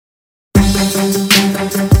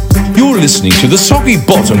You're listening to the Soggy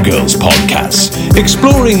Bottom Girls podcast,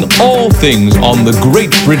 exploring all things on the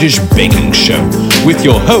Great British Baking Show, with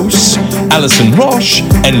your hosts, Alison Roche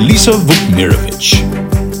and Lisa Vukmirovic.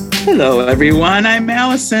 Hello, everyone. I'm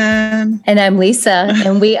Alison. And I'm Lisa.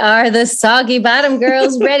 And we are the Soggy Bottom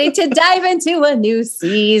Girls, ready to dive into a new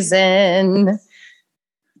season.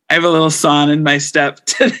 I have a little song in my step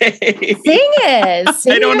today. Sing it.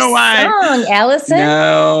 Sing I don't know why. Song, Alison.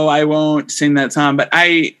 No, I won't sing that song. But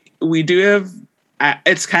we do have,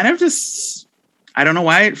 it's kind of just, I don't know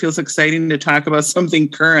why it feels exciting to talk about something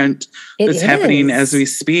current that's happening as we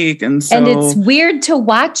speak. And it's weird to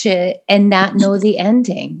watch it and not know the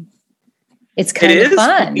ending. It's kind of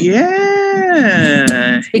fun.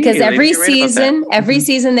 Yeah. Because every season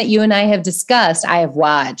that you and I have discussed, I have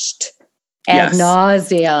watched ad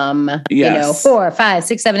nauseum, 4, 5,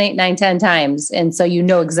 6, 7, 8, 9, 10 times. And so you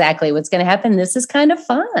know exactly what's going to happen. This is kind of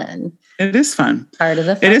fun. It is fun. Part of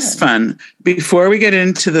the fun. It is fun. Before we get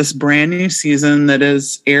into this brand new season that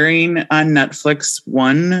is airing on Netflix,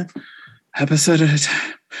 one episode at a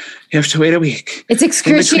time, you have to wait a week. It's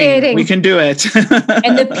excruciating. We can do it.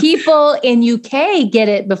 And the people in UK get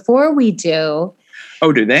it before we do.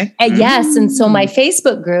 Oh, do they? Yes. And so my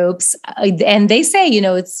Facebook groups, and they say,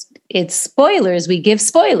 it's spoilers. We give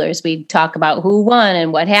spoilers. We talk about who won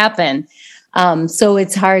and what happened. So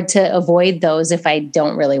it's hard to avoid those if I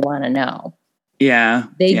don't really want to know. Yeah.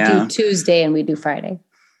 They do Tuesday and we do Friday.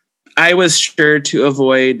 I was sure to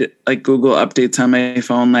avoid Google updates on my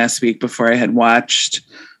phone last week before I had watched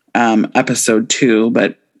episode 2,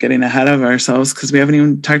 but getting ahead of ourselves because we haven't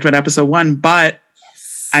even talked about episode 1. But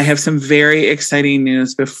I have some very exciting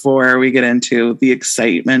news before we get into the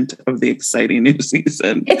excitement of the exciting new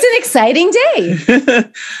season. It's an exciting day.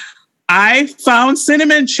 I found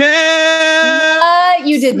cinnamon chips.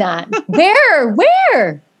 You did not.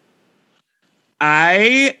 Where?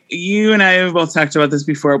 You and I have both talked about this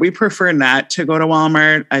before. We prefer not to go to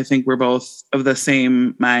Walmart. I think we're both of the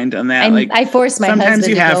same mind on that. I force my husband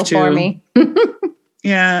to go for me.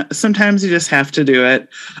 Yeah, sometimes you just have to do it.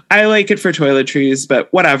 I like it for toiletries,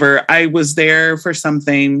 but whatever. I was there for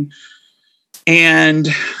something and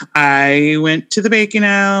I went to the baking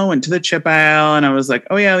aisle, went to the chip aisle, and I was like,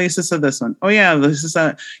 oh yeah, Lisa said this one. Oh yeah, this is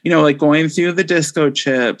going through the disco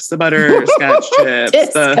chips, the butterscotch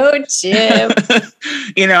chips. Every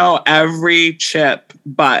chip.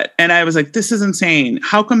 And I was like, this is insane.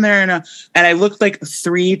 How come they're and I looked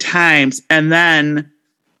 3 times and then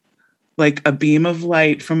a beam of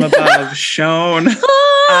light from above shone on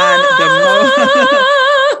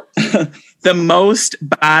the most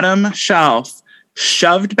bottom shelf,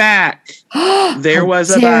 shoved back. There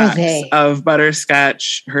was a box of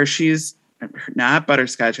butterscotch Hershey's, not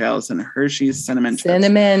butterscotch, Alison, Hershey's cinnamon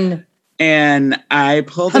chips. And I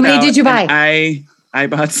pulled it out. How many did you buy? I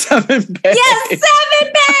bought 7 bags. Yes,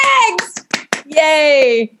 7 bags!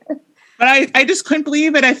 Yay! But I just couldn't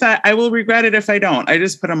believe it. I thought I will regret it if I don't. I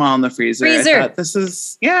just put them all in the freezer. I thought, this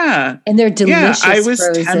is, And they're delicious. Yeah, I was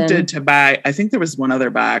frozen. tempted to buy, I think there was one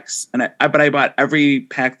other box, but I bought every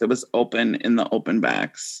pack that was open in the open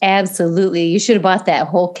box. Absolutely. You should have bought that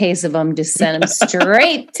whole case of them. Just sent them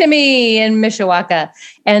straight to me in Mishawaka.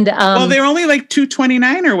 And well, they're only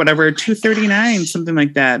 $2.29 or whatever, $2.39, something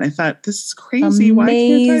like that. I thought, this is crazy. Amazing. Why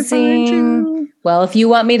can't I find you? Well, if you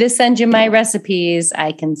want me to send you my recipes,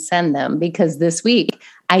 I can send them because this week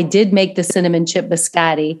I did make the cinnamon chip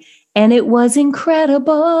biscotti and it was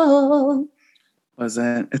incredible. Was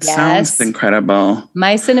it? It sounds incredible.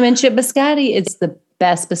 My cinnamon chip biscotti, it's the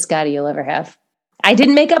best biscotti you'll ever have. I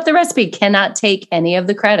didn't make up the recipe, cannot take any of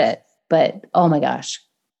the credit, but oh my gosh,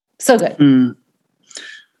 so good.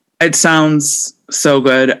 It sounds so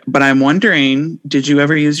good, but I'm wondering, did you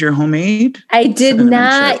ever use your homemade? I did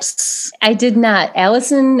not. Chips? I did not.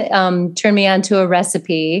 Allison turned me on to a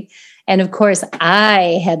recipe. And of course,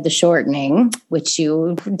 I had the shortening, which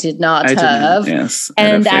you did not have. Yes.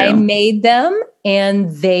 And I made them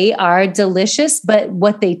and they are delicious. But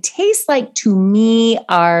what they taste like to me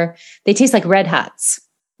they taste like Red Hots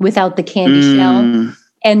without the candy shell.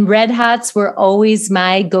 And Red Hots were always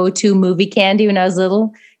my go-to movie candy when I was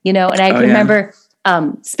little. And I can remember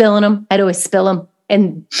spilling them. I'd always spill them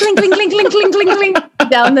and clink, clink, clink, clink, clink, clink, clink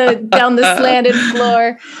down the slanted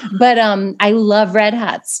floor. But I love Red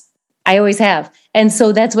Hots. I always have. And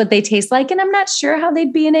so that's what they taste like. And I'm not sure how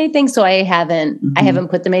they'd be in anything. So I haven't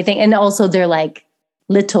put them in anything. And also they're like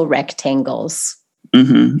little rectangles.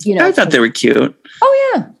 Mm-hmm. I thought they were cute.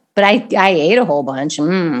 Oh yeah. But I ate a whole bunch. They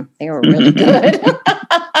were really good.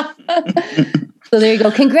 So there you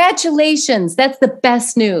go. Congratulations. That's the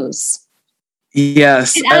best news.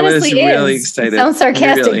 Yes, It I was honestly really is. excited. It sounds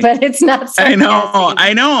sarcastic, Really. but it's not sarcastic.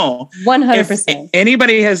 I know. 100%. If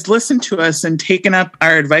anybody has listened to us and taken up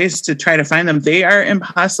our advice to try to find them, they are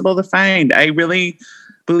impossible to find. I really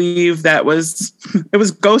believe it was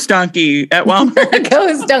Ghost Donkey at Walmart.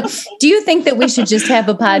 Ghost Donkey. Do you think that we should just have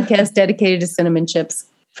a podcast dedicated to cinnamon chips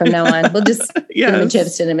from now on? We'll just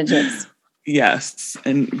cinnamon chips. Yes,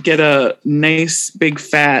 and get a nice big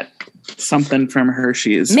fat something from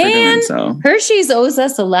Hershey's. Man, for doing so. Hershey's owes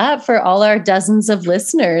us a lot for all our dozens of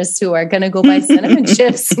listeners who are going to go buy cinnamon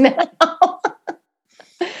chips now.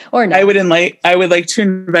 Or not. I would like to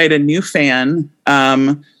invite a new fan.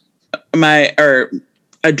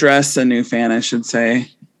 Address a new fan, I should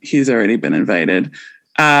say. He's already been invited.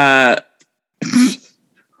 My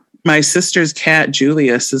sister's cat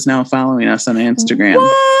Julius is now following us on Instagram.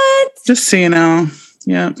 What? Just so you know.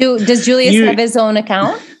 Yeah. Does Julius have his own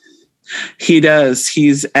account? He does.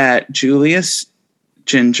 He's at Julius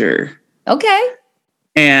Ginger. Okay.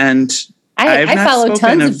 And I follow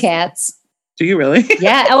tons of cats. Do you really?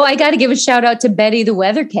 Yeah. Oh, I got to give a shout out to Betty the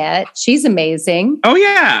Weather Cat. She's amazing. Oh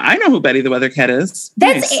yeah, I know who Betty the Weather Cat is.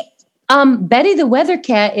 That's Betty the Weather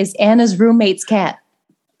Cat is Anna's roommate's cat.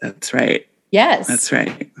 That's right. Yes. That's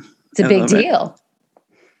right. It's a big deal.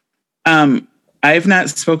 I've not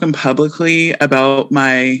spoken publicly about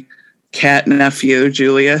my cat nephew,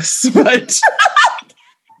 Julius, but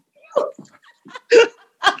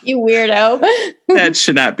you weirdo. That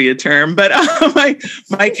should not be a term, but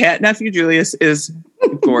my cat nephew, Julius, is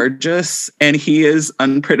gorgeous and he is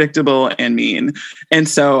unpredictable and mean. And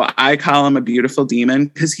so I call him a beautiful demon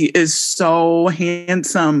because he is so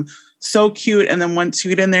handsome, so cute. And then once you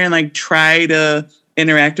get in there and like try to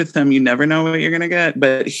interact with him, you never know what you're going to get,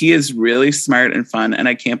 but he is really smart and fun. And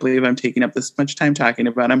I can't believe I'm taking up this much time talking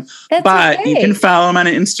about him. But okay. You can follow him on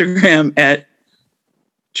Instagram at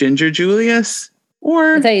Ginger Julius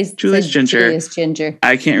or Julius Ginger. Julius Ginger.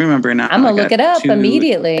 I can't remember now. I'm going to look it up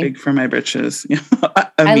immediately. Big for my britches.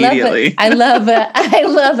 Immediately. I love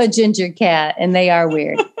a ginger cat and they are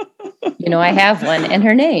weird. I have one and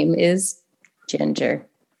her name is Ginger.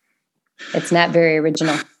 It's not very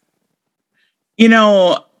original.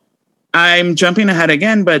 I'm jumping ahead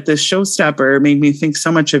again, but this showstopper made me think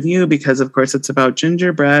so much of you because, of course, it's about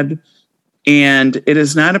gingerbread. And it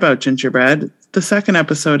is not about gingerbread. The second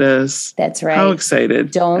episode is. That's right. How excited.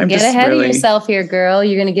 Don't get ahead of yourself here, girl.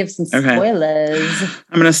 You're going to give some spoilers.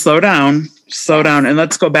 I'm going to slow down. And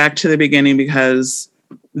let's go back to the beginning because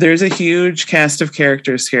there's a huge cast of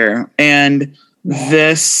characters here. And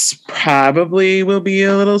this probably will be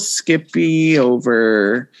a little skippy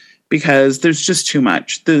over because there's just too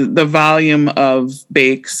much. The volume of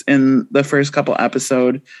bakes in the first couple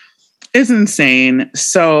episodes is insane.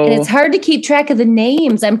 So and it's hard to keep track of the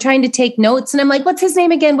names. I'm trying to take notes and I'm like, what's his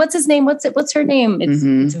name again? What's his name? What's her name?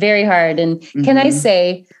 It's very hard. And can I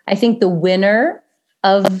say, I think the winner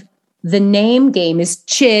of the name game is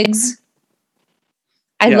Chigs.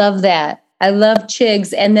 I love that. I love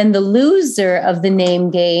Chigs. And then the loser of the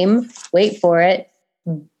name game, wait for it,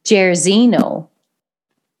 Jerzino.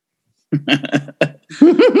 You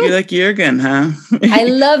like Jürgen, huh? I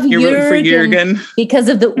love Jürgen for Jürgen because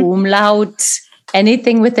of the umlaut.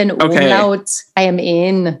 Anything with an umlaut, I am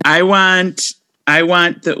in. I want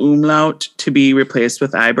the umlaut to be replaced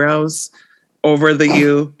with eyebrows over the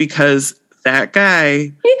U because that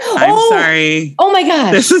guy. I'm sorry. Oh my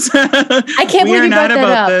gosh! This is. I can't believe you brought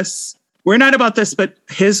that up. We're not about this, but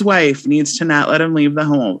his wife needs to not let him leave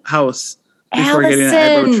the house before getting an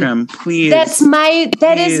eyebrow trim. Please.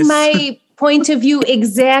 That is my point of view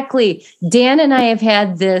exactly. Dan and I have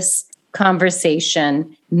had this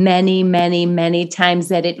conversation many, many, many times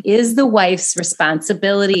that it is the wife's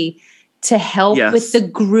responsibility to help with the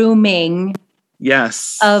grooming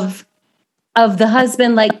of the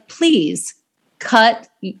husband. Like, please cut.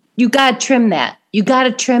 You got to trim that. You got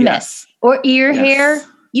to trim it. Or ear hair.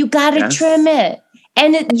 You got to trim it.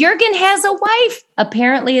 And Jürgen has a wife.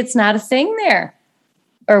 Apparently it's not a thing there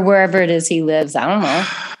or wherever it is he lives. I don't know.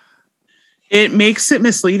 It makes it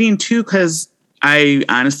misleading too, because I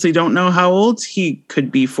honestly don't know how old he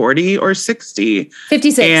could be, 40 or 60.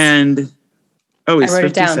 56. And he's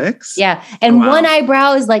 56? Yeah. And one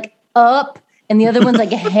eyebrow is like up and the other one's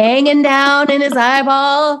like hanging down in his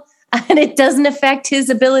eyeball. And it doesn't affect his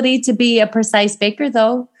ability to be a precise baker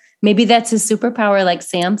though. Maybe that's his superpower like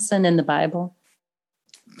Samson in the Bible.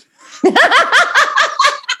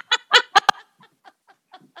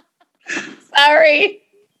 Sorry.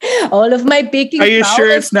 All of my baking. Are you sure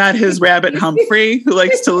it's not his rabbit Humphrey who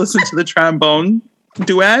likes to listen to the trombone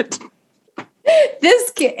duet?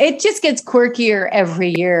 It just gets quirkier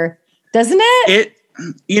every year, doesn't it?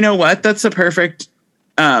 You know what? That's a perfect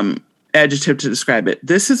adjective to describe it.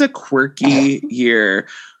 This is a quirky year.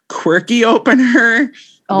 Quirky opener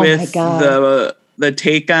with the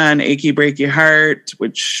take on Achy Breaky Heart,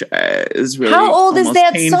 which is really how old is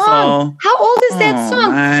that painful. Song? How old is that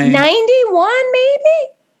song? 91 maybe?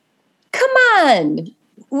 Come on.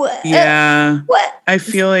 Yeah. What? I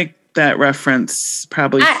feel like that reference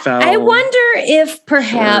probably fell. I wonder if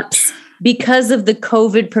perhaps because of the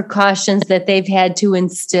COVID precautions that they've had to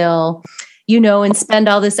instill, and spend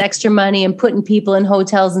all this extra money and putting people in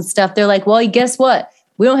hotels and stuff, they're like, well, guess what?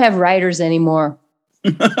 We don't have writers anymore.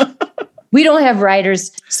 We don't have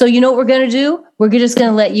writers. So you know what we're going to do? We're just going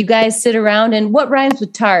to let you guys sit around and what rhymes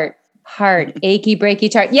with tart? Heart, achy,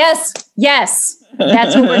 breaky tart. Yes.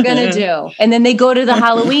 That's what we're going to do. And then they go to the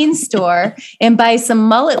Halloween store and buy some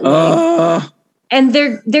mullet wigs. And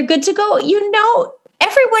they're good to go.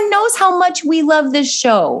 Everyone knows how much we love this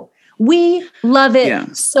show. We love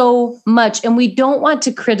it so much. And we don't want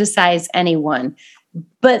to criticize anyone.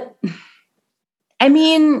 But I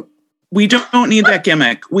mean, we don't need that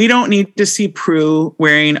gimmick. We don't need to see Prue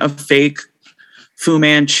wearing a fake Fu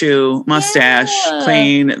Manchu mustache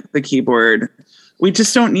playing the keyboard. We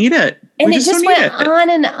just don't need it. And it just went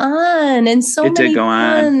on and on. And so many did go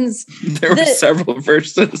puns. On. There were several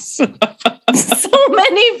verses. So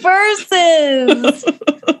many verses.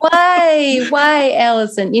 Why,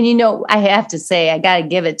 Allison? And I have to say, I got to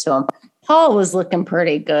give it to him. Paul was looking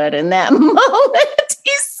pretty good in that moment.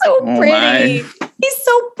 He's so pretty. He's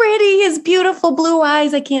so pretty. His beautiful blue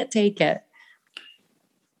eyes. I can't take it.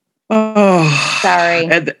 Oh, sorry.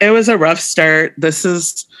 It was a rough start. This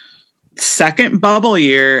is second bubble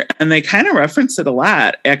year, and they kind of reference it a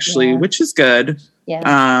lot, actually, which is good.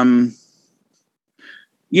 Yeah.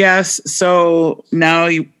 Yes. So now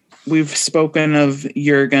we've spoken of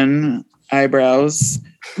Jurgen eyebrows.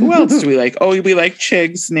 Who else do we like? Oh, we like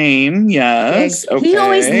Chig's name. Yes. Okay. He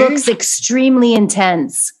always looks extremely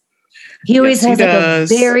intense. He always has a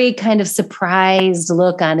very kind of surprised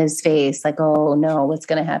look on his face. Like, oh no, what's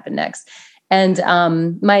going to happen next? And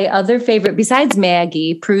my other favorite, besides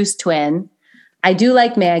Maggie, Prue's twin, I do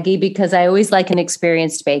like Maggie because I always like an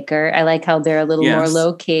experienced baker. I like how they're a little more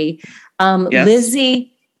low key.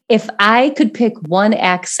 Lizzie, if I could pick one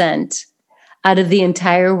accent out of the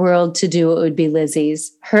entire world to do, it would be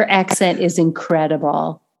Lizzie's. Her accent is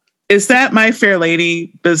incredible. Is that My Fair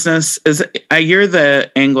Lady business? You're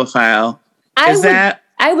the Anglophile. I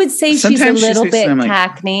would say she's a little bit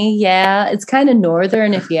Cockney. Yeah, it's kind of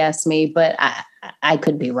Northern if you ask me, but I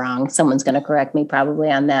could be wrong. Someone's going to correct me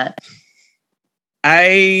probably on that.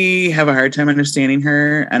 I have a hard time understanding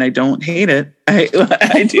her, and I don't hate it. I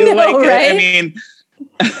do like it. I mean,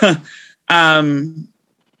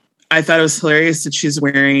 I thought it was hilarious that she's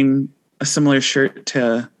wearing a similar shirt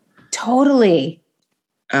to. Totally.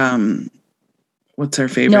 What's our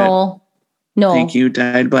favorite? No. Thank you.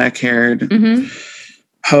 Dyed black haired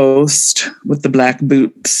host with the black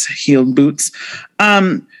boots, heeled boots.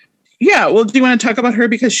 Yeah. Well, do you want to talk about her?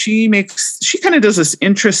 Because she kind of does this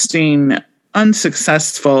interesting,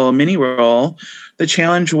 unsuccessful mini roll. The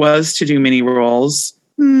challenge was to do mini rolls.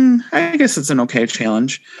 I guess it's an okay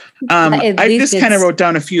challenge. I just kind of wrote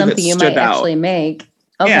down a few that stood out. Something you might actually make.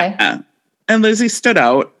 Okay. Yeah. And Lizzie stood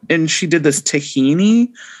out, and she did this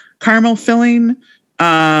tahini caramel filling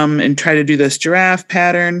and tried to do this giraffe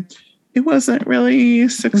pattern. It wasn't really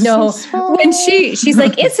successful. No, when she's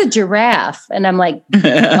like, it's a giraffe. And I'm like,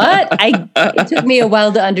 what? It took me a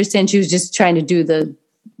while to understand she was just trying to do the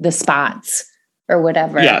spots or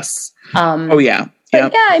whatever. Yes. Oh yeah.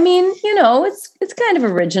 But yeah, I mean, it's kind of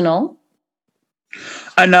original.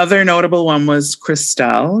 Another notable one was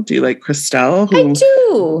Christelle. Do you like Christelle? I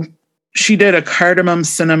do. She did a cardamom,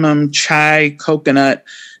 cinnamon, chai, coconut.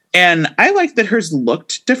 And I like that hers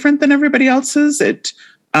looked different than everybody else's. It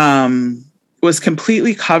was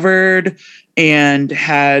completely covered and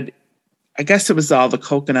had, I guess it was all the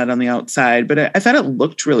coconut on the outside, but I thought it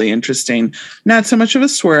looked really interesting. Not so much of a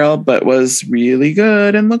swirl, but was really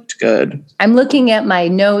good and looked good. I'm looking at my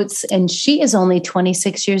notes, and she is only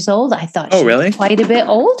 26 years old. I thought she really? was quite a bit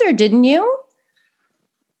older, didn't you?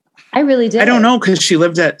 I really did. I don't know, because she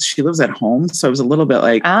lives at home, so I was a little bit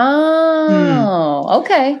like,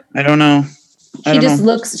 okay. I don't know.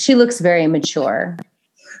 She looks very mature.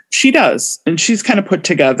 She does, and she's kind of put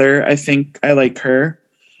together. I think I like her.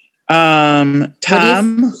 Tom,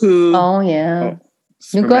 who go ahead.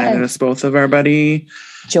 Us both of our buddy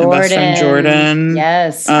Jordan. Best friend Jordan.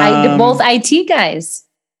 Yes, both IT guys.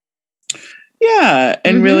 Yeah,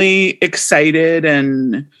 and really excited,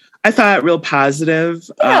 and I thought real positive.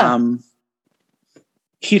 Yeah.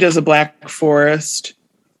 He does a Black Forest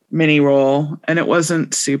mini roll, and it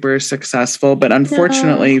wasn't super successful. But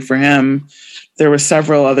unfortunately for him, there were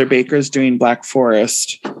several other bakers doing Black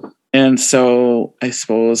Forest. And so I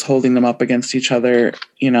suppose holding them up against each other,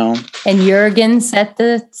 you know. And Jurgen set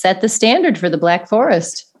the standard for the Black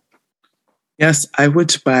Forest. Yes, I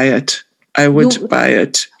would buy it. I would buy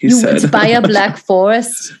it, he said. You would buy a Black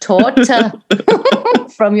Forest torta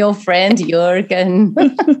from your friend Jurgen.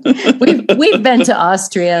 We've been to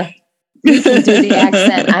Austria. We can do the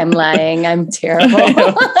accent. I'm lying. I'm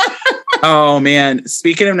terrible. Oh, man.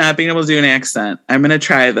 Speaking of not being able to do an accent, I'm going to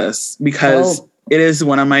try this because it is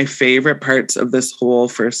one of my favorite parts of this whole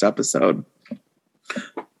first episode.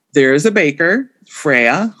 There is a baker,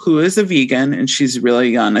 Freya, who is a vegan, and she's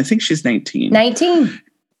really young. I think she's 19. 19.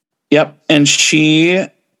 Yep. And she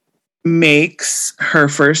makes her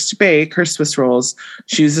first bake, her Swiss rolls.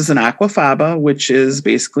 She uses an aquafaba, which is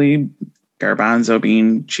basically garbanzo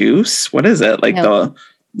bean juice. What is it? Like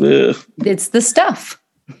It's the stuff.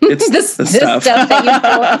 It's the stuff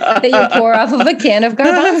that you pour off of a can of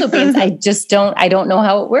garbanzo beans. I don't know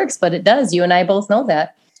how it works, but it does. You and I both know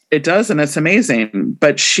that. It does, and it's amazing.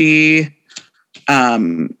 But she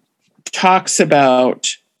talks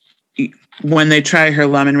about when they try her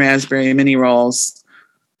lemon raspberry mini rolls,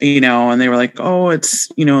 you know, and they were like, oh, it's,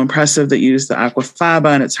 you know, impressive that you use the aquafaba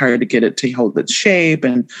and it's hard to get it to hold its shape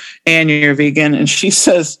and you're vegan. And she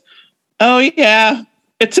says, oh yeah,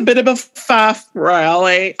 it's a bit of a faff,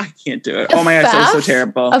 really. I can't do it. Oh my gosh, that was so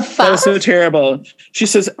terrible. That was so terrible. She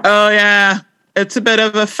says, oh yeah, it's a bit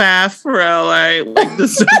of a faff, really. Like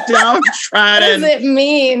this downtrodden. What does it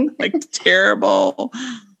mean? Like terrible.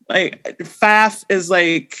 Like faff is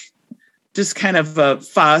like just kind of a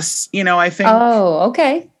fuss, you know, I think. Oh,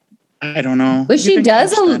 okay. I don't know. But she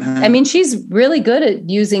does. I mean, she's really good at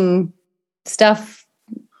using stuff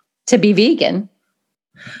to be vegan.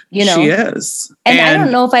 You know, she is. And I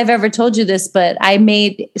don't know if I've ever told you this, but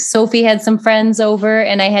Sophie had some friends over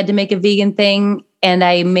and I had to make a vegan thing and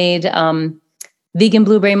I made vegan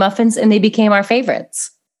blueberry muffins and they became our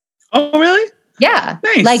favorites. Oh, really? Yeah.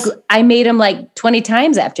 Nice. Like I made them like 20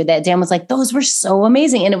 times after that. Dan was like, those were so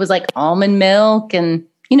amazing. And it was like almond milk and,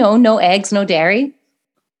 you know, no eggs, no dairy.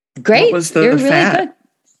 Great. What was the fat? Really good.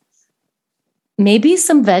 Maybe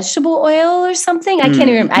some vegetable oil or something. I can't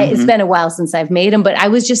even remember. It's been a while since I've made them, but I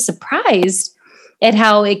was just surprised at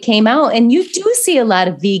how it came out. And you do see a lot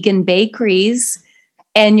of vegan bakeries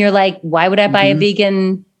and you're like, why would I buy a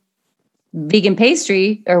vegan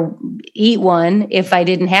pastry or eat one if I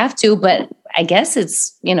didn't have to? But I guess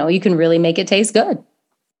it's, you know, you can really make it taste good.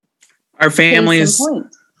 Our family's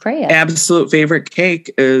absolute favorite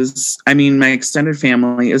cake is, my extended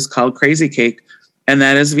family is called Crazy Cake, and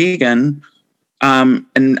that is vegan.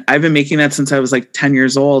 And I've been making that since I was like 10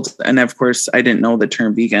 years old. And of course, I didn't know the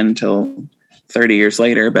term vegan until 30 years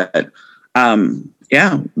later. But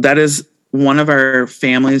yeah, that is one of our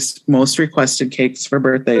family's most requested cakes for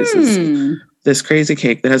birthdays. Is this Crazy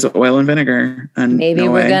Cake that has oil and vinegar. And maybe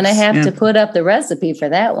we're going to have to put up the recipe for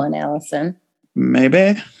that one, Allison.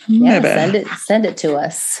 Maybe. Send it to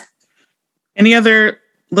us. Any other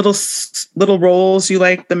little rolls you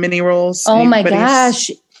like? The mini rolls? Oh my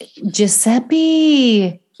gosh.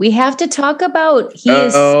 Giuseppe. We have to talk about, he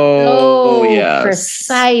is so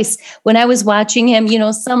precise. When I was watching him, you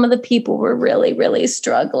know, some of the people were really, really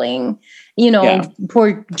struggling. You know,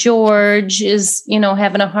 poor George is, you know,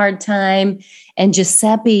 having a hard time. And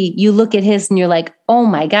Giuseppe, you look at his and you're like, oh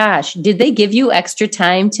my gosh, did they give you extra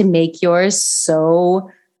time to make yours so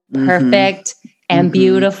perfect and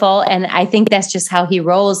beautiful? And I think that's just how he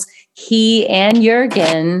rolls. He and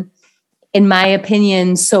Jurgen, in my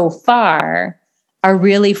opinion, so far, are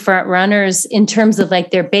really front runners in terms of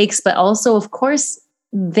like their bakes, but also, of course,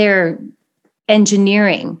 their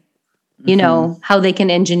engineering. You know, how they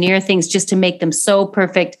can engineer things just to make them so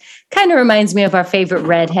perfect. Kind of reminds me of our favorite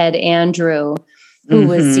redhead, Andrew, who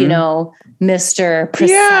was, you know, Mr.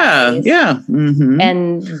 Precise. Yeah.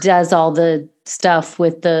 And does all the stuff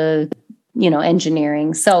with the, you know,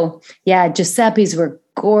 engineering. So, yeah, Giuseppe's were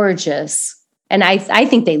gorgeous. And I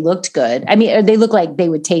think they looked good. I mean, they look like they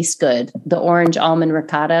would taste good. The orange almond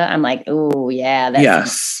ricotta. I'm like, oh, yeah.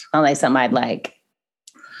 That's sounds like something I'd like.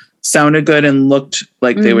 Sounded good and looked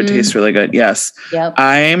like they would taste really good. Yes. Yep.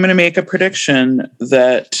 I'm going to make a prediction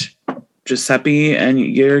that Giuseppe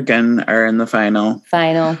and Jurgen are in the final.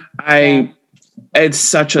 It's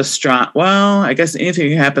such a strong, I guess anything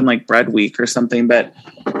can happen like bread week or something, but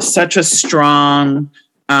such a strong,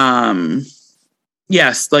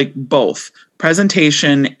 yes, like both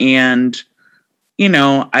presentation and, you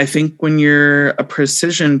know, I think when you're a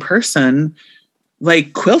precision person,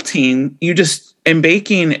 like quilting, you just in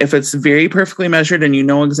baking, if it's very perfectly measured and you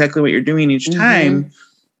know exactly what you're doing each time,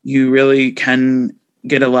 you really can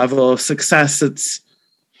get a level of success. It's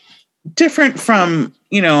different from,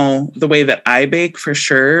 the way that I bake for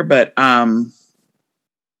sure. But I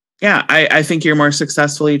think you're more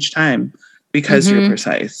successful each time because you're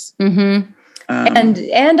precise.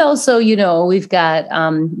 And also, we've got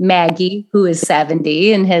Maggie, who is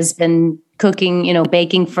 70 and has been cooking,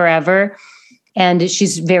 baking forever. And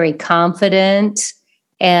she's very confident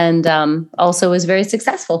and also is very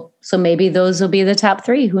successful. So maybe those will be the top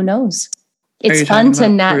 3. Who knows? It's fun to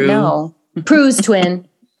not know. Prue's twin.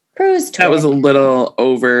 That was a little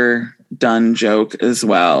overdone joke as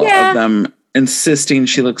well. Yeah. Of them insisting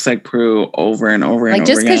she looks like Prue over and over and over again.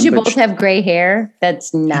 Just because you both have gray hair,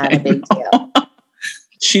 that's not a big deal.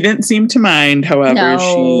 She didn't seem to mind. However,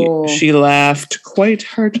 she laughed quite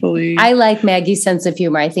heartily. I like Maggie's sense of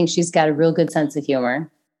humor. I think she's got a real good sense of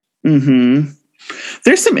humor.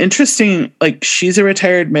 There's some interesting, she's a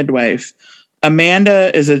retired midwife.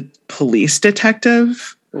 Amanda is a police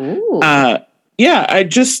detective. Ooh.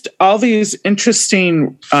 All these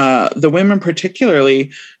interesting, the women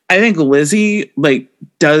particularly. I think Lizzie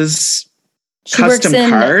does custom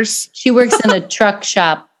cars. She works in a truck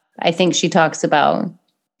shop. I think she talks about.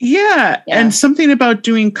 Yeah. And something about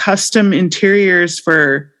doing custom interiors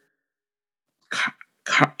for,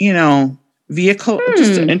 vehicle.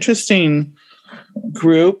 Just an interesting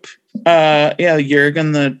group.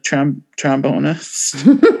 Jürgen the trombonist.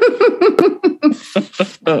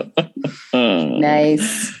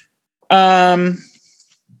 Nice.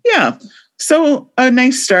 So a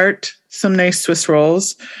nice start, some nice Swiss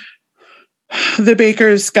rolls. The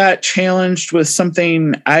bakers got challenged with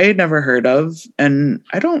something I had never heard of, and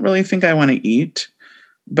I don't really think I want to eat.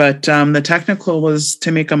 But the technical was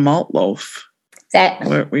to make a malt loaf.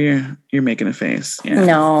 You're making a face. Yeah.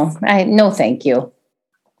 No, thank you.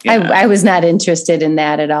 Yeah. I was not interested in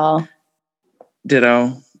that at all.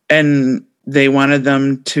 Ditto. And they wanted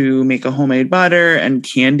them to make a homemade butter and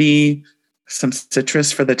candy some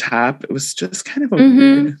citrus for the top. It was just kind of a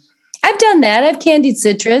weird. I've done that. I've candied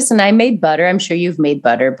citrus and I made butter. I'm sure you've made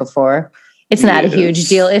butter before. It's not a huge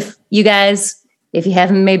deal. If you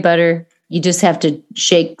haven't made butter, you just have to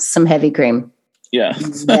shake some heavy cream. Yeah.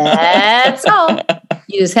 That's all.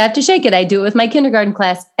 You just have to shake it. I do it with my kindergarten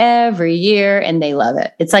class every year and they love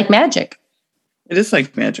it. It's like magic. It is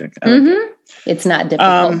like magic. It's not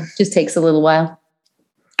difficult. Just takes a little while.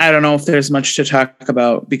 I don't know if there's much to talk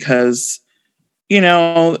about because,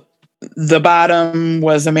 the bottom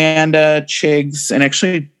was Amanda, Chigs, and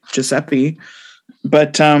actually Giuseppe.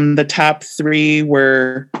 But the top 3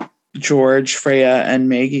 were George, Freya, and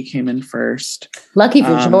Maggie came in first. Lucky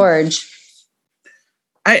for George.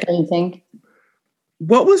 What do you think?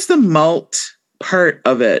 What was the malt part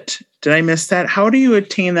of it? Did I miss that? How do you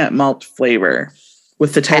attain that malt flavor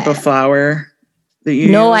with the type of flour that you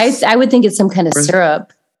use? I would think it's some kind of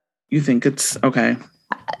syrup. You think it's okay?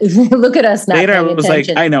 Look at us now. Later, I was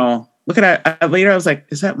attention. I know. Look at it. Later, I was like,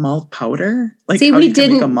 "Is that malt powder?" See, we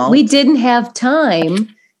didn't have time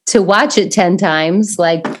to watch it 10 times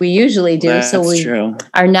like we usually do. That's so we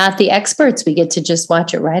are not the experts. We get to just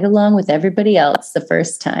watch it right along with everybody else the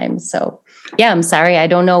first time. So, yeah, I'm sorry, I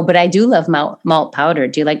don't know, but I do love malt powder.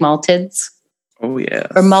 Do you like malteds? Oh yeah.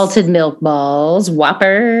 Or malted milk balls,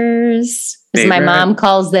 Whoppers. As my mom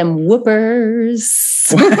calls them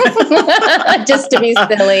whoopers. Just to be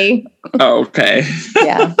silly. Oh, okay.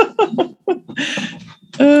 Yeah.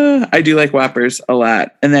 I do like Whoppers a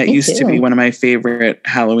lot. And that used to be one of my favorite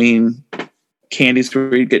Halloween candies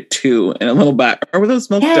where you get 2 in a little box. Or were those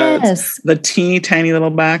Milk Duds? The teeny tiny little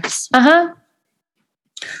box. Uh-huh.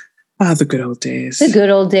 Ah, the good old days. The good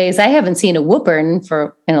old days. I haven't seen a Whooper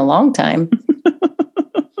in a long time.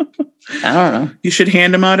 I don't know. You should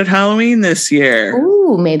hand them out at Halloween this year.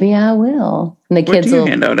 Ooh, maybe I will. And the kids will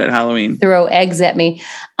hand out at Halloween? Throw eggs at me.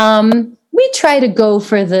 We try to go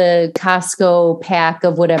for the Costco pack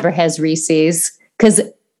of whatever has Reese's because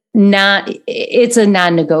it's a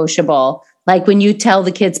non-negotiable. Like when you tell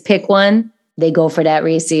the kids pick one, they go for that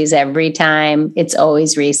Reese's every time. It's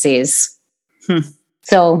always Reese's.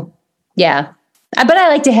 So, yeah. But I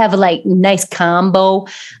like to have a nice combo,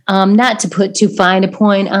 not to put too fine a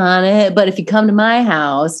point on it. But if you come to my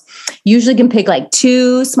house, usually can pick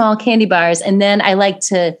 2 small candy bars. And then I like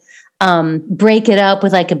to break it up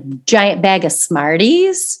with a giant bag of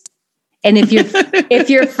Smarties. And if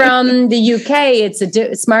you're from the UK,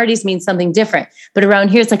 Smarties means something different. But around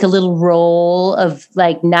here, it's a little roll of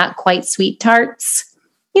not quite sweet tarts.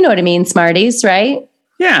 You know what I mean? Smarties, right?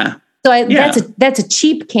 Yeah. So that's a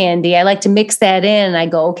cheap candy. I like to mix that in. I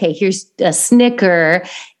go, okay, here's a Snicker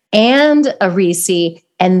and a Reese,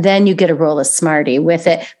 and then you get a roll of Smartie with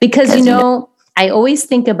it. Because, you know, I always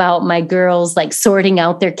think about my girls like sorting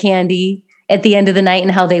out their candy at the end of the night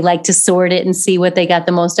and how they like to sort it and see what they got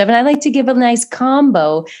the most of. And I like to give a nice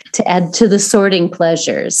combo to add to the sorting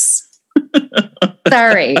pleasures.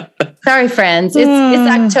 Sorry, friends. It's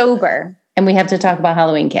October and we have to talk about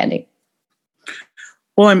Halloween candy.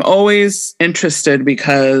 Well, I'm always interested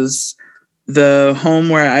because the home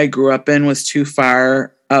where I grew up in was too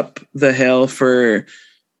far up the hill for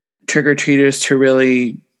trick-or-treaters to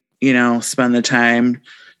really, you know, spend the time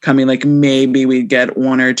coming. Like maybe we'd get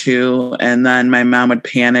one or two and then my mom would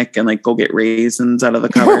panic and like go get raisins out of the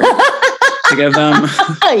cupboard to give them.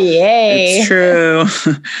 Yay. It's true.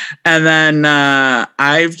 And then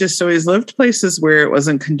I've just always lived places where it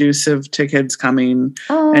wasn't conducive to kids coming.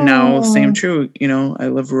 Oh. And now same true, you know, I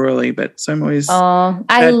live rurally, but so I'm always,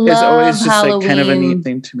 I love is always just Halloween. like kind of a neat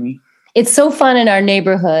thing to me. It's so fun in our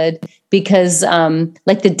neighborhood because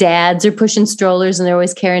like the dads are pushing strollers and they're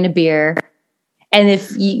always carrying a beer. And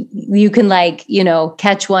if you can like, you know,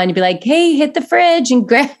 catch one, you'd be like, hey, hit the fridge and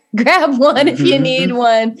grab one if you need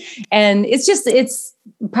one. And it's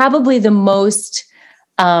probably the most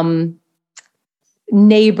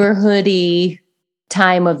neighborhoody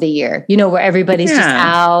time of the year, you know, where everybody's just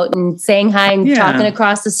out and saying hi and talking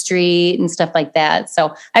across the street and stuff like that.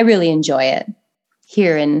 So I really enjoy it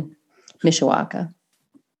here in Mishawaka.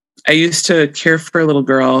 I used to care for a little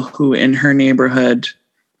girl who in her neighborhood,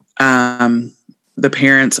 the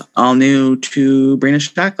parents all knew to bring a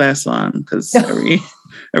shot glass along because every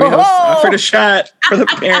house offered a shot for the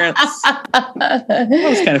parents. That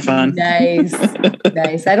was kind of fun. Nice.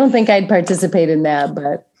 I don't think I'd participate in that,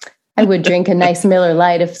 but I would drink a nice Miller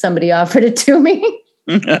Lite if somebody offered it to me.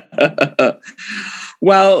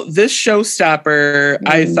 Well, this showstopper,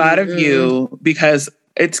 I thought of you because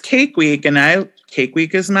it's Cake Week, and Cake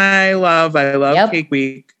Week is my love. I love Cake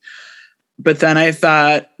Week. But then I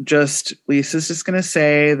thought, Lisa's just going to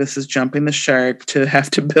say this is jumping the shark to have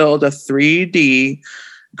to build a 3D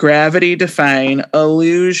gravity-defying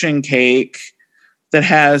illusion cake that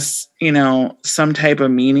has, you know, some type of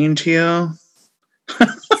meaning to you.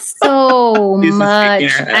 So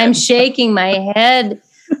much. I'm shaking my head.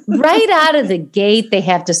 Right out of the gate, they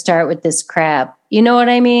have to start with this crap. You know what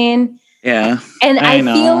I mean? Yeah. And I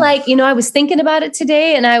feel like, you know, I was thinking about it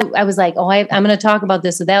today and I was like, I'm going to talk about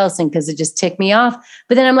this with Allison because it just ticked me off.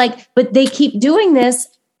 But then I'm like, but they keep doing this.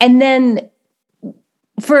 And then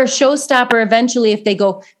for a showstopper, eventually, if they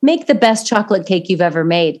go, make the best chocolate cake you've ever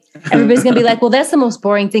made, everybody's going to be like, well, that's the most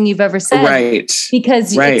boring thing you've ever said. Right.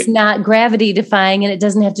 Because it's not gravity defying and it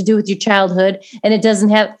doesn't have to do with your childhood and it doesn't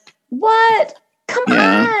have what? Come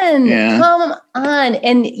on.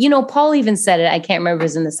 And, you know, Paul even said it. I can't remember if it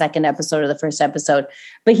was in the second episode or the first episode,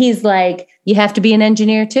 but he's like, you have to be an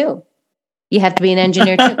engineer too. You have to be an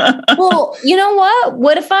engineer too. Well, you know what?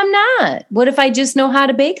 What if I'm not? What if I just know how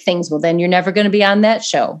to bake things? Well, then you're never going to be on that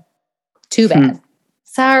show. Too bad.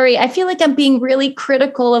 Sorry. I feel like I'm being really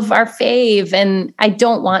critical of our fave and I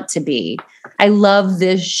don't want to be. I love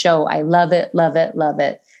this show. I love it, love it, love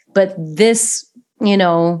it. But this, you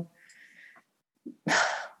know,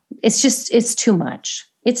 it's too much.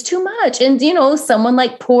 It's too much. And, you know, someone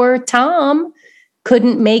like poor Tom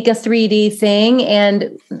couldn't make a 3D thing.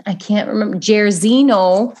 And I can't remember,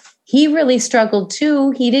 Jerzino, he really struggled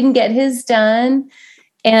too. He didn't get his done.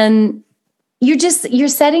 And you're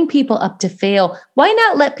setting people up to fail. Why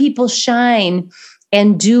not let people shine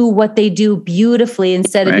and do what they do beautifully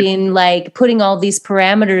instead of being like putting all these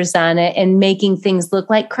parameters on it and making things look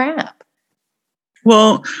like crap?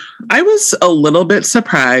 Well, I was a little bit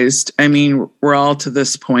surprised. I mean, we're all to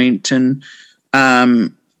this point and,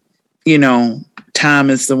 you know,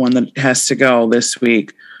 Tom is the one that has to go this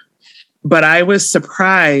week. But I was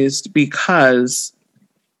surprised because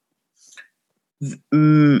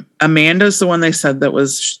Amanda's the one they said that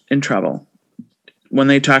was in trouble. When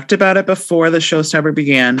they talked about it before the showstopper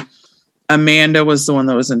began, Amanda was the one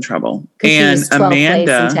that was in trouble. And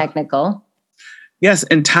Amanda in technical. Yes,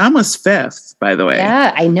 and Tom was 5th, by the way.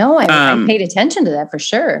 Yeah, I know. I paid attention to that for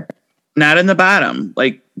sure. Not in the bottom,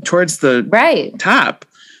 like towards the top.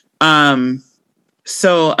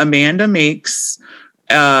 So Amanda makes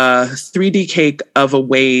a 3D cake of a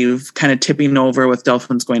wave kind of tipping over with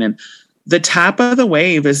dolphins going in. The top of the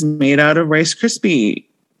wave is made out of Rice Krispie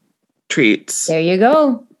treats. There you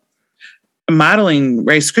go. Modeling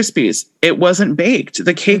Rice Krispies. It wasn't baked.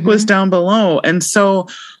 The cake was down below. And so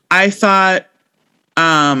I thought,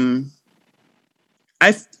 I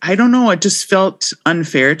don't know. It just felt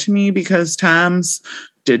unfair to me because Tom's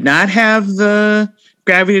did not have the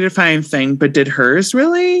gravity defying thing, but did hers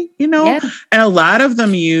really, Yeah. And a lot of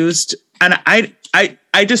them used, and I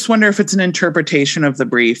just wonder if it's an interpretation of the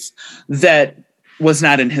brief that was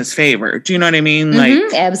not in his favor. Do you know what I mean?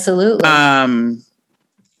 Mm-hmm, absolutely.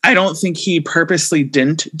 I don't think he purposely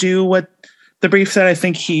didn't do what the brief said. I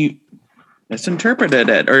think he misinterpreted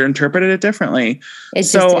it or interpreted it differently.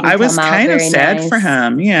 So I was kind of sad for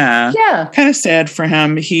him. Yeah. Yeah. Kind of sad for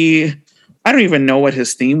him. I don't even know what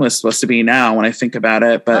his theme was supposed to be now when I think about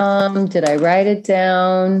it, but did I write it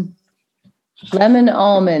down? Lemon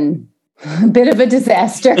almond. Bit of a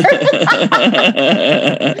disaster. No,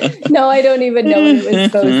 I don't even know what it was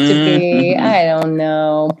supposed to be. I don't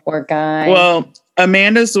know. Poor guy. Well,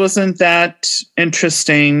 Amanda's wasn't that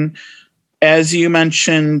interesting. As you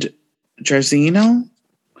mentioned, Jairzinho,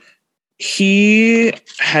 he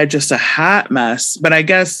had just a hot mess, but I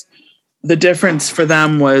guess the difference for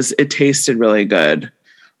them was it tasted really good.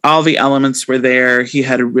 All the elements were there. He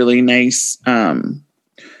had a really nice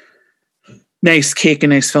cake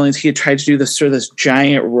and nice fillings. He had tried to do this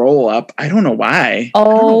giant roll up. I don't know why.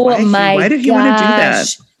 Why did he want to do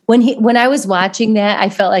that? When I was watching that, I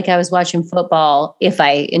felt like I was watching football. If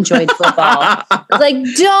I enjoyed football, I was like,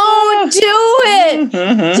 "Don't do it!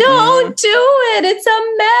 Don't do it! It's a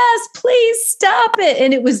mess! Please stop it!"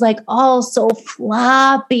 And it was like all so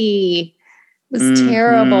floppy. It was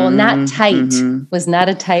terrible. Not tight. Was not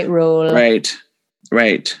a tight roll. Right.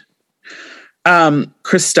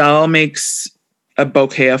 Cristal makes a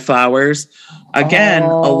bouquet of flowers. Again,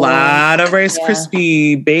 a lot of Rice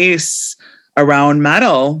Krispie base around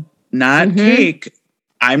metal, not cake.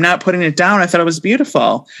 I'm not putting it down. I thought it was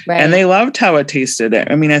beautiful. Right. And they loved how it tasted.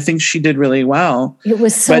 I mean, I think she did really well. It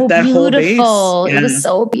was so beautiful. It was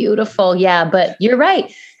so beautiful. Yeah, but you're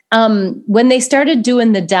right. When they started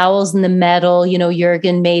doing the dowels and the metal,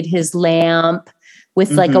 Jürgen made his lamp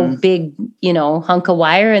with like a big, hunk of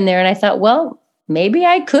wire in there. And I thought, well, maybe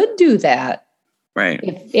I could do that. Right.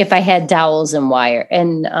 If I had dowels and wire.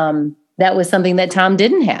 And that was something that Tom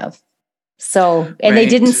didn't have. So, and they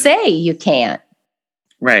didn't say you can't.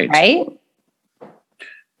 Right. Right.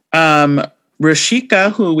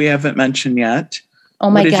 Rashika, who we haven't mentioned yet. Oh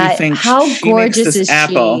my God. How gorgeous is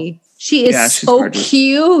apple? She is so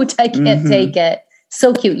cute. I can't take it.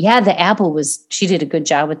 So cute. Yeah. The apple she did a good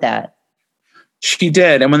job with that. She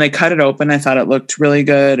did. And when they cut it open, I thought it looked really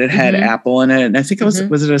good. It had apple in it. And I think it was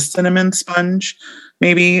it a cinnamon sponge?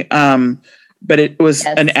 Maybe. But it was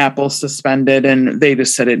an apple suspended, and they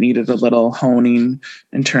just said it needed a little honing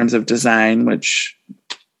in terms of design, which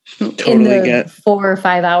totally get 4 or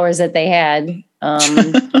 5 hours that they had.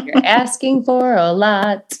 You're asking for a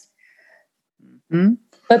lot.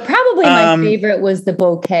 But probably my favorite was the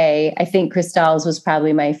bouquet. I think Cristal's was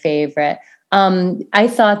probably my favorite. I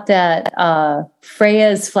thought that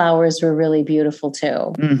Freya's flowers were really beautiful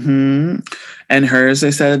too. And hers,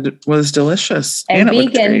 they said, was delicious. And it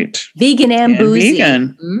looked great. Vegan and boozy.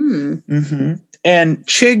 Vegan. And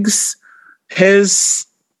Chig's, his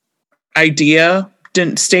idea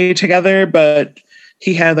didn't stay together, but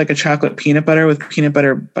he had like a chocolate peanut butter with peanut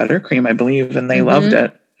butter buttercream, I believe, and they loved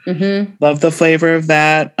it. Loved the flavor of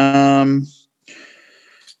that.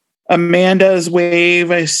 Amanda's wave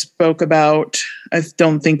I spoke about. I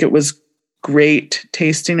don't think it was great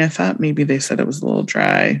tasting. I thought maybe they said it was a little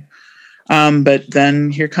dry. But then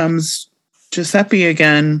here comes Giuseppe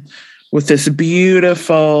again with this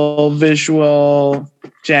beautiful visual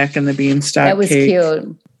Jack and the Beanstalk That was cake.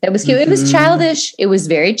 Cute. That was cute. It was childish. It was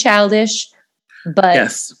very childish. But, I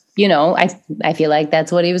feel like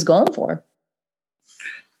that's what he was going for.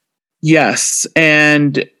 Yes.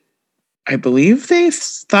 And I believe they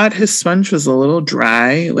thought his sponge was a little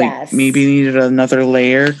dry, maybe needed another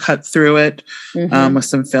layer cut through it with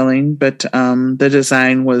some filling. But the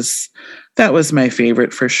design was my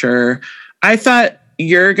favorite for sure. I thought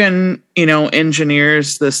Jürgen,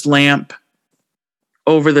 engineers this lamp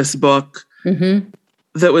over this book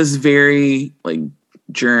that was very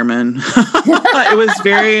German. It was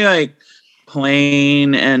very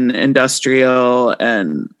plain and industrial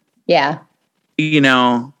and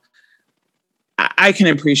I can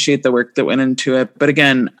appreciate the work that went into it. But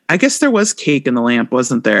again, I guess there was cake in the lamp,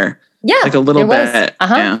 wasn't there? Yeah. A little bit.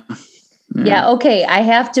 Yeah. Okay. I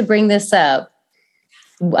have to bring this up.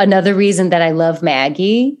 Another reason that I love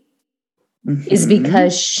Maggie is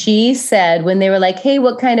because she said when they were like, hey,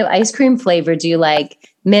 what kind of ice cream flavor do you like?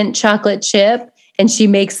 Mint chocolate chip. And she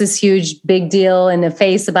makes this huge big deal in the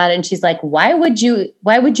face about it. And she's like, why would you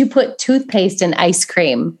put toothpaste in ice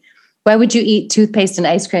cream? Why would you eat toothpaste and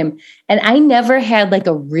ice cream? And I never had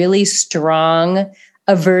a really strong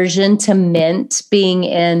aversion to mint being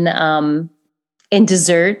in in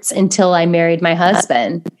desserts until I married my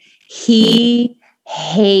husband. He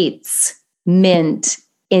hates mint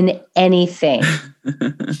in anything.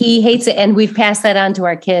 He hates it. And we've passed that on to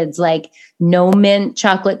our kids, like no mint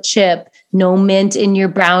chocolate chip, no mint in your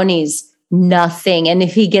brownies, nothing. And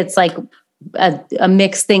if he gets like a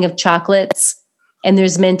mixed thing of chocolates and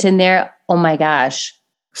there's mint in there, oh my gosh.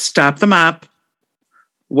 Stop them up.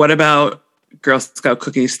 What about Girl Scout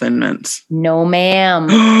cookies, Thin Mints? No, ma'am.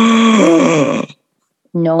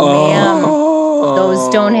 No, ma'am. Those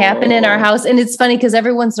don't happen in our house. And it's funny because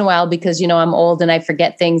every once in a while, because, I'm old and I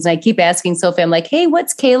forget things. And I keep asking Sophie, I'm like, hey,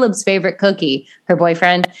 what's Caleb's favorite cookie? Her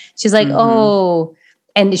boyfriend. She's like, oh,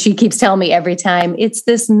 and she keeps telling me every time, it's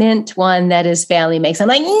this mint one that his family makes. I'm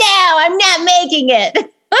like, no, I'm not making it.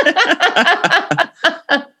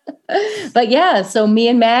 But yeah, so me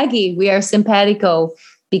and Maggie, we are simpatico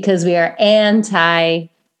because we are anti-mint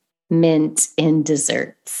in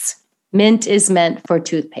desserts. Mint is meant for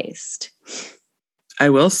toothpaste. I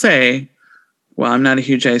will say, well, I'm not a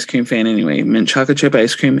huge ice cream fan anyway. Mint chocolate chip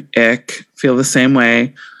ice cream, ick. Feel the same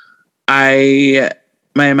way. My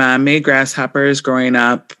mom made grasshoppers growing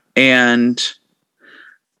up, and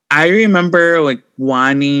I remember like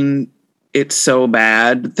wanting it so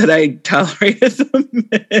bad that I tolerated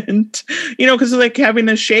the mint, because it's like having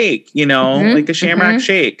a shake, like a Shamrock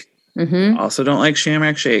shake. Also don't like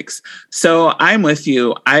Shamrock shakes. So I'm with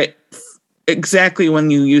you. Exactly when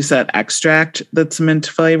you use that extract that's mint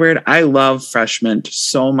flavored, I love fresh mint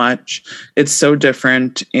so much. It's so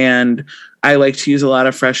different. And I like to use a lot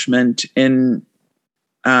of fresh mint in,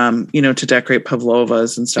 to decorate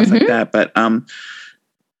pavlovas and stuff like that. But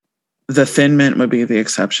the thin mint would be the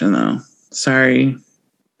exception though. Sorry.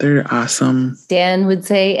 They're awesome. Dan would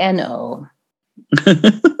say N-O.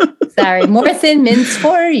 Sorry, more Thin Mints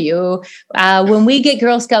for you. When we get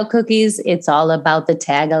Girl Scout cookies, it's all about the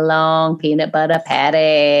tag along peanut butter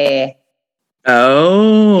patty.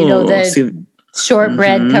 Oh, the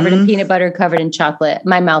shortbread covered in peanut butter, covered in chocolate.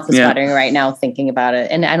 My mouth is watering right now thinking about it.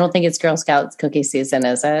 And I don't think it's Girl Scout cookie season,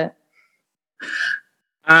 is it?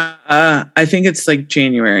 I think it's like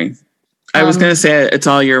January. I was going to say it's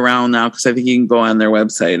all year round now because I think you can go on their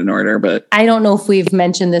website and order, but I don't know if we've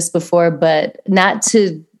mentioned this before, but not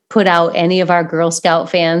to put out any of our Girl Scout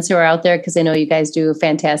fans who are out there, because I know you guys do a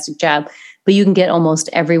fantastic job, but you can get almost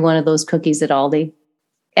every one of those cookies at Aldi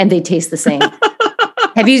and they taste the same.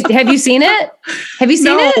 Have you seen it? Have you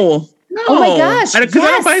seen it? No. Oh my gosh. Because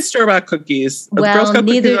I don't buy store-bought cookies. Well, Girl Scout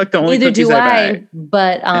neither, cookies are like the only neither cookies do I buy.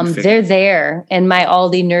 But they're there. And my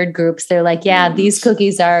Aldi nerd groups, they're like, yeah, these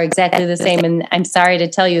cookies are exactly the same. And I'm sorry to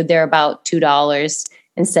tell you, they're about $2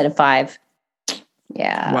 instead of $5.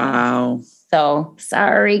 Yeah. Wow. So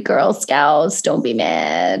sorry, Girl Scouts. Don't be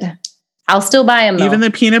mad. I'll still buy them though. Even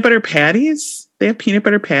the peanut butter patties? They have peanut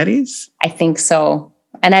butter patties? I think so.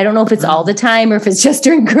 And I don't know if it's all the time or if it's just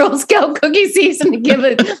during Girl Scout cookie season to give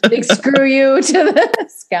a big screw you to the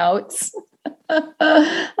Scouts.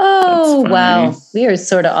 Oh, wow. We are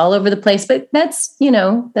sort of all over the place, but that's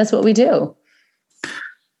what we do.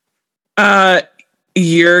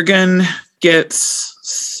 Jürgen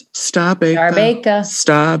gets Starbeka.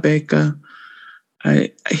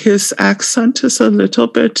 His accent is a little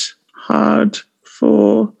bit hard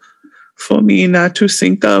for me not to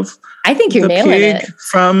think of. I think you're nailing it.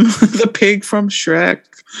 The pig from Shrek.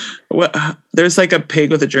 There's like a pig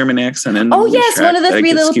with a German accent. Oh, yes. Shrek, one of the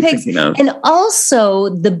three little pigs. And also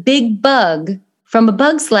the big bug from A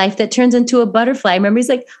Bug's Life that turns into a butterfly. Remember, he's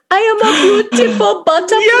like, I am a beautiful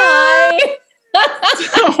butterfly.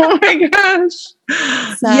 Oh my gosh.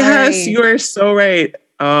 Sorry. Yes, you are so right.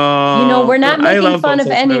 Oh, we're not making fun of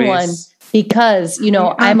anyone. Movies. Because,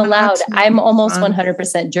 I'm allowed, I'm almost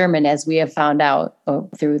 100% German, as we have found out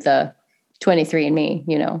through the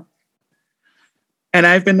 23andMe, And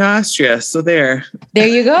I've been to Austria, so there. There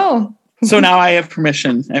you go. So now I have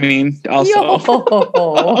permission. I mean, also.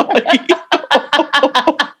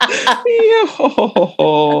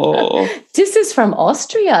 This is from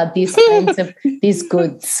Austria, these kinds of, these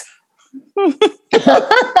goods.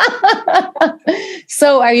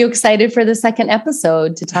 So are you excited for the second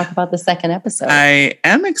episode to talk about the second episode? I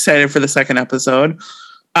am excited for the second episode.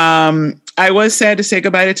 I was sad to say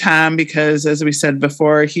goodbye to Tom because, as we said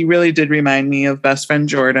before, he really did remind me of best friend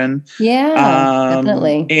Jordan. Yeah,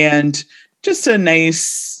 definitely. And just a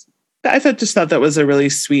nice, I thought that was a really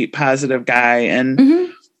sweet, positive guy. And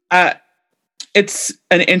it's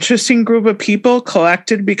an interesting group of people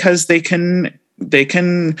collected because they can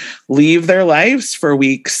leave their lives for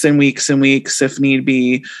weeks and weeks and weeks if need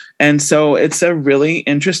be. And so it's a really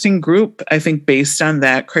interesting group, I think, based on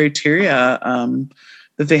that criteria,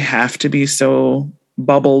 that they have to be so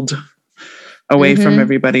bubbled. away from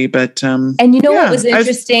everybody. But and you know what was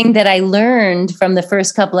interesting that I learned from the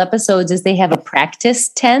first couple episodes is they have a practice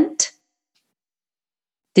tent.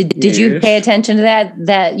 Did you pay attention to that?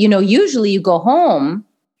 That, you know, usually you go home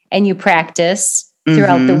and you practice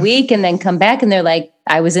throughout the week and then come back and they're like,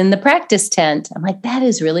 I was in the practice tent. I'm like, that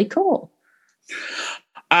is really cool.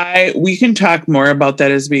 We can talk more about that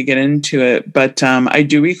as we get into it, but I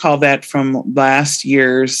do recall that from last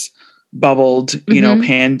year's bubbled, you know,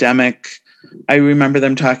 pandemic. I remember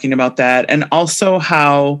them talking about that, and also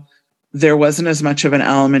how there wasn't as much of an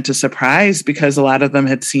element of surprise because a lot of them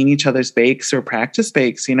had seen each other's bakes or practice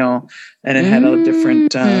bakes, you know, and it had a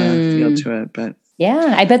different feel to it. But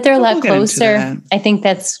yeah, I bet they're a lot closer. I think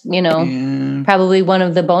that's, you know, probably one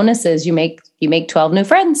of the bonuses. You make 12 new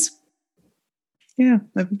friends. Yeah,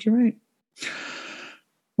 I think you're right.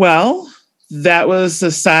 Well, that was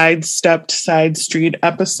a sidestepped side street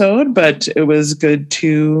episode, but it was good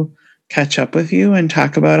to catch up with you and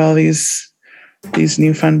talk about all these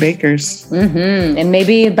new fun bakers. And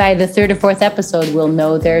maybe by the third or fourth episode, we'll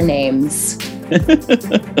know their names.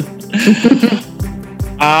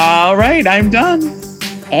 All right, I'm done.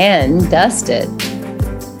 And dusted.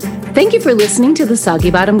 Thank you for listening to the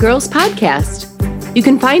Soggy Bottom Girls podcast. You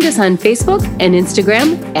can find us on Facebook and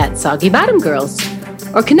Instagram at Soggy Bottom Girls,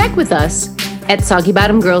 or connect with us at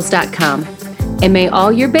soggybottomgirls.com. And may all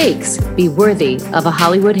your bakes be worthy of a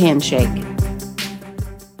Hollywood handshake.